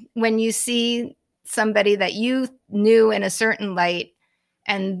shitty when you see somebody that you knew in a certain light,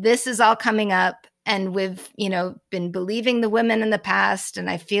 and this is all coming up, and we've, been believing the women in the past. And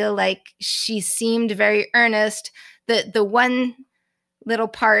I feel like she seemed very earnest. The one little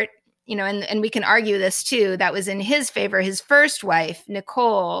part, and we can argue this too, that was in his favor. His first wife,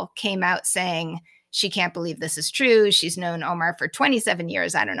 Nicole, came out saying, she can't believe this is true. She's known Omar for 27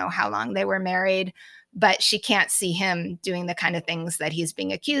 years. I don't know how long they were married, but she can't see him doing the kind of things that he's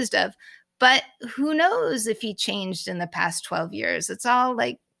being accused of. But who knows if he changed in the past 12 years? It's all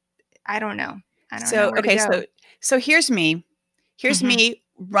like, I don't know. So here's me. Here's me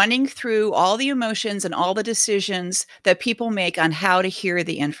running through all the emotions and all the decisions that people make on how to hear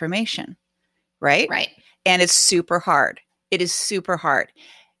the information. Right? Right. And it's super hard. It is super hard.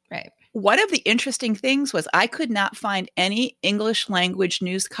 Right. One of the interesting things was I could not find any English language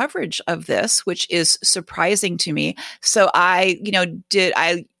news coverage of this, which is surprising to me. So I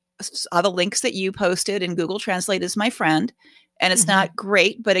saw the links that you posted, and Google Translate is my friend, and it's not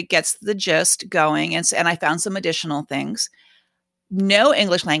great, but it gets the gist going. And I found some additional things. No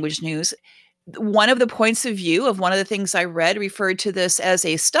English language news. One of the points of view of one of the things I read referred to this as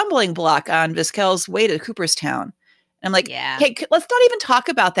a stumbling block on Vizquel's way to Cooperstown. I'm like, hey, let's not even talk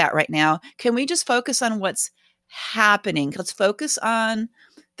about that right now. Can we just focus on what's happening? Let's focus on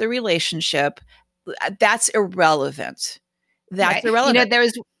the relationship. That's irrelevant. That's irrelevant. There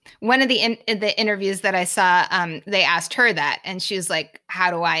was one of the interviews that I saw, they asked her that, and she was like,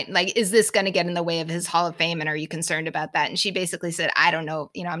 is this going to get in the way of his Hall of Fame? And are you concerned about that? And she basically said, I don't know.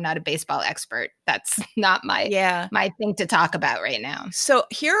 I'm not a baseball expert. That's not my thing to talk about right now. So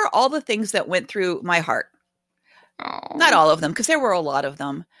here are all the things that went through my heart. Oh. Not all of them, because there were a lot of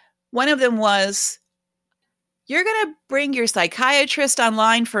them. One of them was, you're going to bring your psychiatrist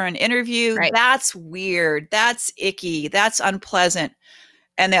online for an interview. Right. That's weird. That's icky. That's unpleasant.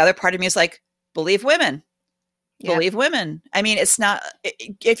 And the other part of me is like, believe women. Yep. Believe women. I mean, it's not,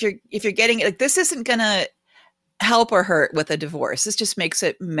 if you're getting, like, this isn't going to help or hurt with a divorce. This just makes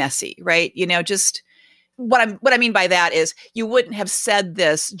it messy, right? Just what I mean by that is you wouldn't have said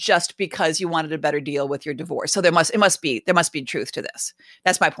this just because you wanted a better deal with your divorce. So there must be truth to this.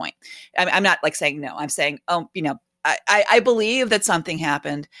 That's my point. I'm not like saying no. I'm saying, I believe that something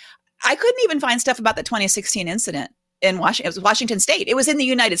happened. I couldn't even find stuff about the 2016 incident in Washington. It was Washington State. It was in the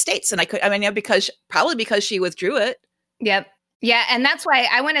United States, and because she withdrew it. Yep. Yeah, and that's why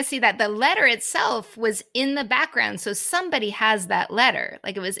I want to see that the letter itself was in the background. So somebody has that letter.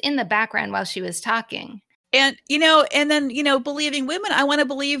 Like, it was in the background while she was talking. And, then believing women, I want to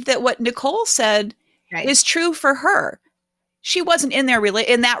believe that what Nicole said is true for her. She wasn't in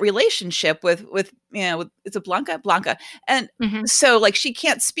that relationship with is it Blanca? And so, like, she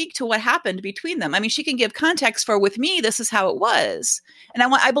can't speak to what happened between them. I mean, she can give context for, with me, this is how it was. And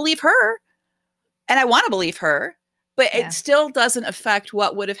I believe her, and I want to believe her, but it still doesn't affect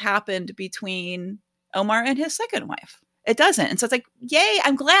what would have happened between Omar and his second wife. It doesn't. And so it's like, yay,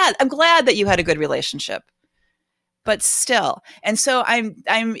 I'm glad that you had a good relationship. But still. And so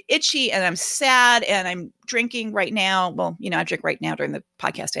I'm itchy, and I'm sad, and I'm drinking right now. Well, I drink right now during the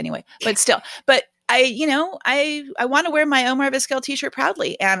podcast anyway, but still, but I want to wear my Omar Vizquel t-shirt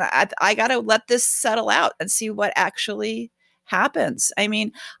proudly, and I got to let this settle out and see what actually happens. I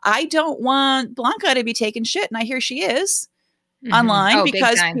mean, I don't want Blanca to be taking shit, and I hear she is online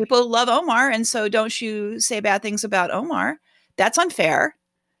because people love Omar. And so don't you say bad things about Omar. That's unfair.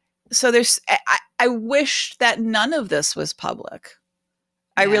 So I wish that none of this was public.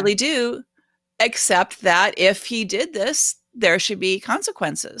 I really do, except that if he did this, there should be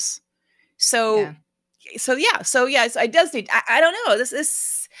consequences. So yes, I does need, I don't know.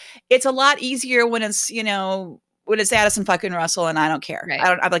 It's a lot easier when it's, when it's Addison fucking Russell and I don't care. Right.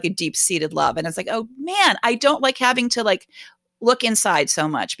 I have like a deep seated love. And it's like, oh man, I don't like having to like look inside so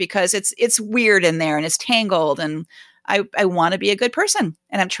much because it's weird in there and it's tangled, and I want to be a good person,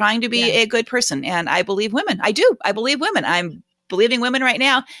 and I'm trying to be a good person, and I believe women. I do. I believe women. I'm believing women right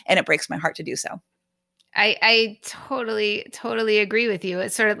now, and it breaks my heart to do so. I totally agree with you.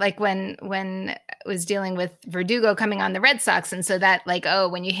 It's sort of like when I was dealing with Verdugo coming on the Red Sox, and so that like, oh,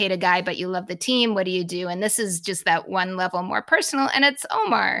 when you hate a guy but you love the team, what do you do? And this is just that one level more personal, and it's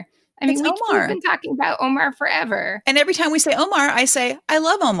Omar. I mean, we've been talking about Omar forever. And every time we say Omar, I say, I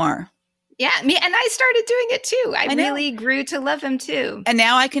love Omar. Yeah, me and I started doing it too. I really grew to love him too. And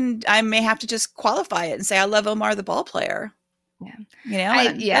now I may have to just qualify it and say I love Omar the ball player. Yeah. You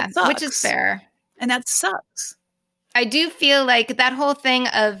know, which is fair. And that sucks. I do feel like that whole thing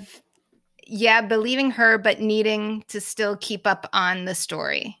of believing her but needing to still keep up on the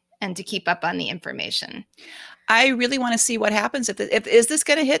story and to keep up on the information. I really want to see what happens if is this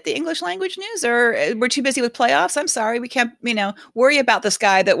going to hit the English language news, or we're too busy with playoffs. I'm sorry, we can't, worry about this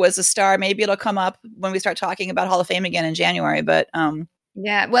guy that was a star. Maybe it'll come up when we start talking about Hall of Fame again in January. But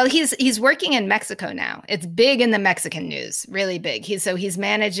yeah, well, he's working in Mexico now. It's big in the Mexican news, really big. He's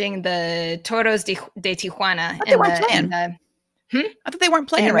managing the Toros de Tijuana. I thought they weren't playing. I thought they weren't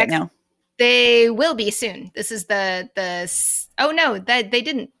playing right now. They will be soon. This is the oh no, that they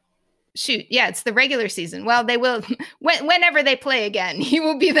didn't. Shoot, yeah, it's the regular season. Well, they will whenever they play again. He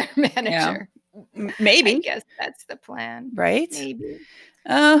will be their manager. Yeah. Maybe. I guess that's the plan. Right? Maybe.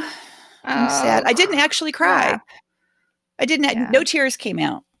 I'm sad. I didn't actually cry. I didn't. No tears came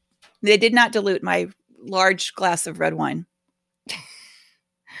out. They did not dilute my large glass of red wine.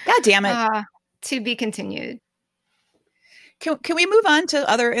 God damn it. To be continued. Can we move on to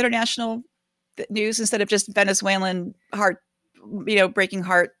other international news instead of just Venezuelan breaking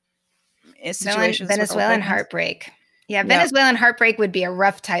heart situations? Venezuelan heartbreak. Yeah, Venezuelan heartbreak would be a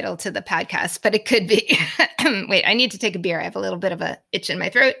rough title to the podcast, but it could be. Wait, I need to take a beer. I have a little bit of a itch in my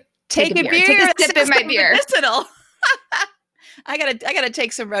throat. Take a beer. Take a sip of my beer. Medicinal. I gotta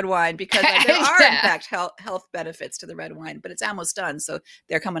take some red wine because there are in fact health benefits to the red wine, but it's almost done, so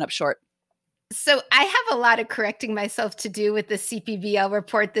they're coming up short. So I have a lot of correcting myself to do with the CPBL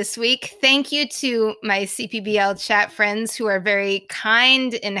report this week. Thank you to my CPBL chat friends who are very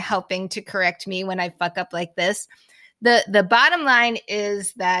kind in helping to correct me when I fuck up like this. The bottom line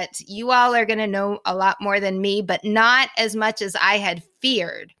is that you all are going to know a lot more than me, but not as much as I had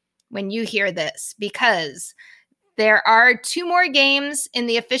feared when you hear this, because there are 2 more games in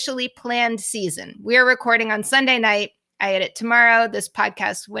the officially planned season. We're recording on Sunday night. I edit tomorrow. This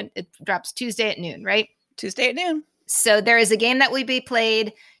podcast, when it drops Tuesday at noon, right? Tuesday at noon. So there is a game that will be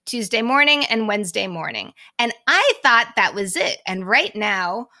played Tuesday morning and Wednesday morning. And I thought that was it. And right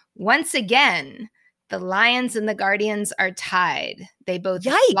now, once again, the Lions and the Guardians are tied. They both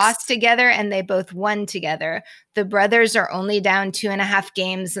lost together and they both won together. The brothers are only down 2.5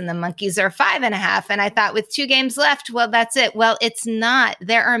 games and the Monkeys are 5.5. And I thought with 2 games left, well, that's it. Well, it's not.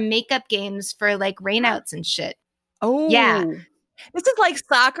 There are makeup games for like rainouts and shit. Oh, yeah. This is like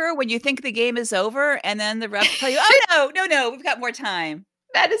soccer when you think the game is over and then the refs tell you, oh, no, we've got more time.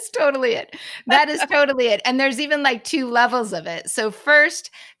 That is totally it. That is totally it. And there's even like 2 levels of it. So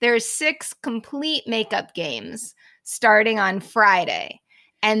first, there's 6 complete makeup games starting on Friday.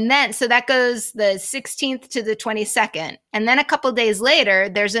 And then, so that goes the 16th to the 22nd. And then a couple days later,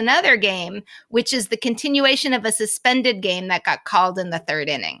 there's another game, which is the continuation of a suspended game that got called in the 3rd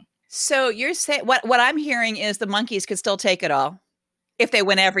inning. So you're saying what I'm hearing is the Monkeys could still take it all if they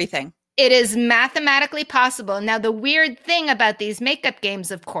win everything. It is mathematically possible. Now, the weird thing about these makeup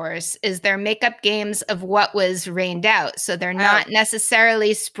games, of course, is they're makeup games of what was rained out. So they're not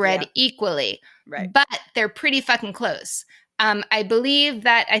necessarily spread equally, right? But they're pretty fucking close. I believe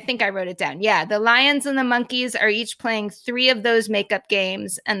that, I think I wrote it down. Yeah, the Lions and the Monkeys are each playing 3 of those makeup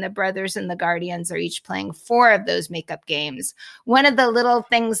games, and the Brothers and the Guardians are each playing 4 of those makeup games. One of the little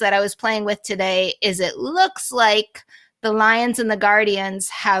things that I was playing with today is it looks like the Lions and the Guardians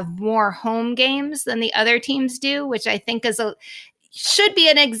have more home games than the other teams do, which I think should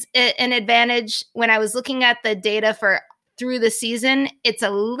be an advantage. When I was looking at the data for through the season, it's a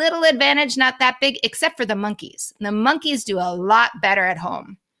little advantage, not that big, except for the Monkeys. The Monkeys do a lot better at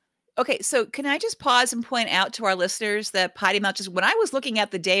home. Okay, so can I just pause and point out to our listeners that Potty Mouth, just when I was looking at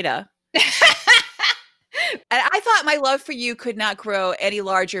the data, I thought my love for you could not grow any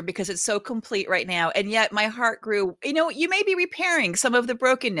larger because it's so complete right now. And yet my heart grew. You may be repairing some of the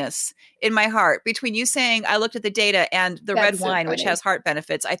brokenness in my heart between you saying I looked at the data and the red wine, which has heart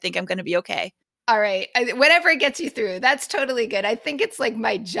benefits. I think I'm going to be okay. All right. Whatever gets you through, that's totally good. I think it's like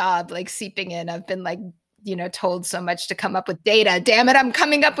my job, like seeping in. I've been like, told so much to come up with data. Damn it, I'm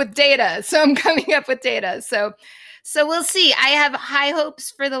coming up with data. So I'm coming up with data. So So we'll see. I have high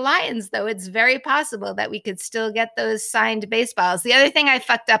hopes for the Lions, though. It's very possible that we could still get those signed baseballs. The other thing I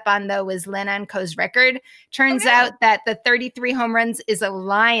fucked up on, though, was Lynn Anco's record. Turns out that the 33 home runs is a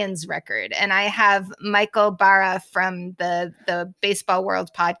Lions record. And I have Michael Barra from the Baseball World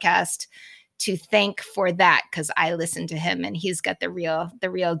podcast to thank for that, because I listened to him and he's got the real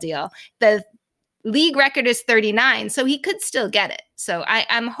deal. The league record is 39, so he could still get it. So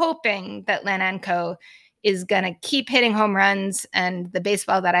I'm hoping that Lynn Anco is going to keep hitting home runs and the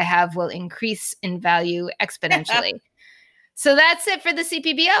baseball that I have will increase in value exponentially. So that's it for the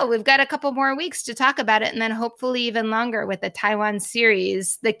CPBL. We've got a couple more weeks to talk about it, and then hopefully even longer with the Taiwan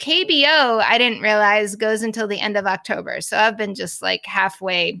series. The KBO, I didn't realize, goes until the end of October. So I've been just like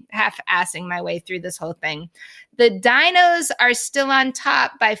half-assing my way through this whole thing. The Dinos are still on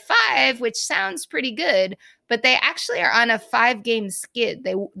top by 5, which sounds pretty good, but they actually are on a 5-game skid.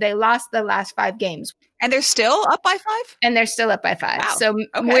 They lost the last 5 games. And they're still up by 5? And they're still up by 5. Wow. So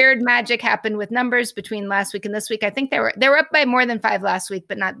weird magic happened with numbers between last week and this week. I think they were up by more than 5 last week,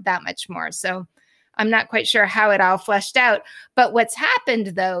 but not that much more. So I'm not quite sure how it all fleshed out. But what's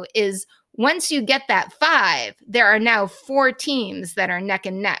happened, though, is once you get that 5, there are now 4 teams that are neck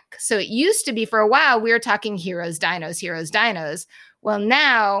and neck. So it used to be for a while, we were talking heroes, dinos. Well,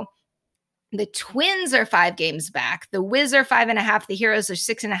 now the Twins are 5 games back. The Wiz are 5.5. The Heroes are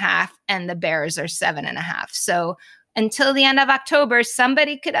 6.5. And the Bears are 7.5. So until the end of October,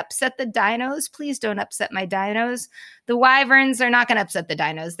 somebody could upset the Dinos. Please don't upset my Dinos. The Wyverns are not going to upset the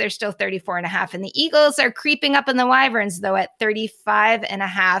Dinos. They're still 34.5. And the Eagles are creeping up in the Wyverns, though, at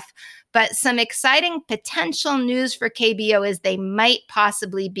 35.5. But some exciting potential news for KBO is they might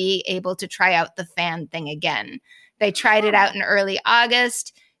possibly be able to try out the fan thing again. They tried it out in early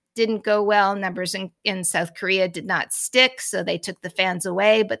August. Didn't go well. Numbers in South Korea did not stick, so they took the fans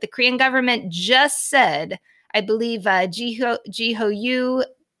away. But the Korean government just said, I believe Ji Ho-yu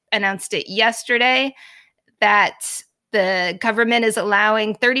announced it yesterday, that the government is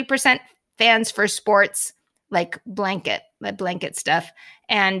allowing 30% fans for sports, like blanket stuff.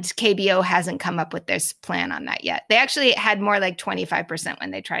 And KBO hasn't come up with this plan on that yet. They actually had more like 25%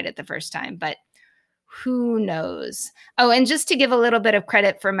 when they tried it the first time, but who knows? Oh, and just to give a little bit of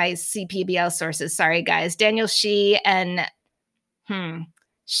credit for my CPBL sources, sorry guys, Daniel Shi and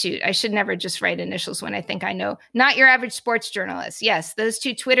I should never just write initials when I think I know. Not Your Average Sports Journalist. Yes, those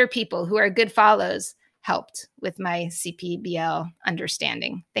 2 Twitter people who are good follows helped with my CPBL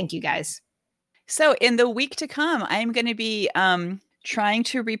understanding. Thank you guys. So in the week to come, I'm going to be trying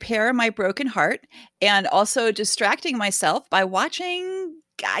to repair my broken heart and also distracting myself by watching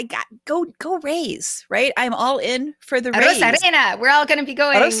Go Rays, right? I'm all in for the Rays. Arena. We're all going to be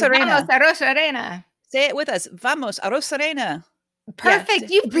going. Arena. Vamos, Arena. Say it with us. Vamos, Arena.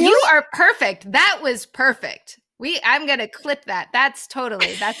 Perfect. Yeah. You are perfect. That was perfect. I'm going to clip that. That's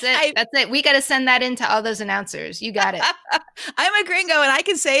it. That's it. We got to send that in to all those announcers. You got it. I'm a gringo and I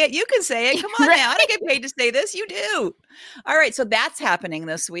can say it. You can say it. Come on now. I don't get paid to say this. You do. All right. So that's happening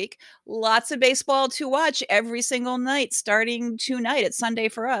this week. Lots of baseball to watch every single night, starting tonight. It's Sunday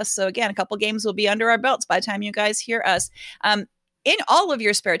for us. So again, a couple games will be under our belts by the time you guys hear us. In all of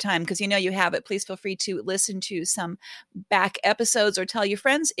your spare time, because you know you have it, please feel free to listen to some back episodes or tell your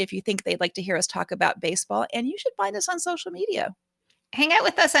friends if you think they'd like to hear us talk about baseball. And you should find us on social media. Hang out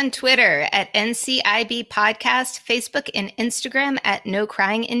with us on Twitter at NCIB Podcast, Facebook and Instagram at No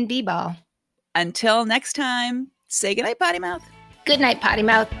Crying in B-Ball. Until next time, say goodnight, Potty Mouth. Good night, Potty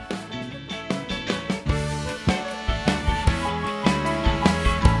Mouth.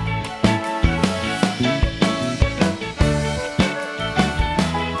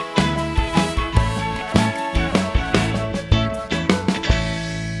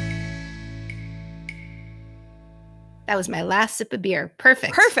 That was my last sip of beer.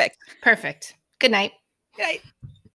 Perfect. Perfect. Good night. Good night.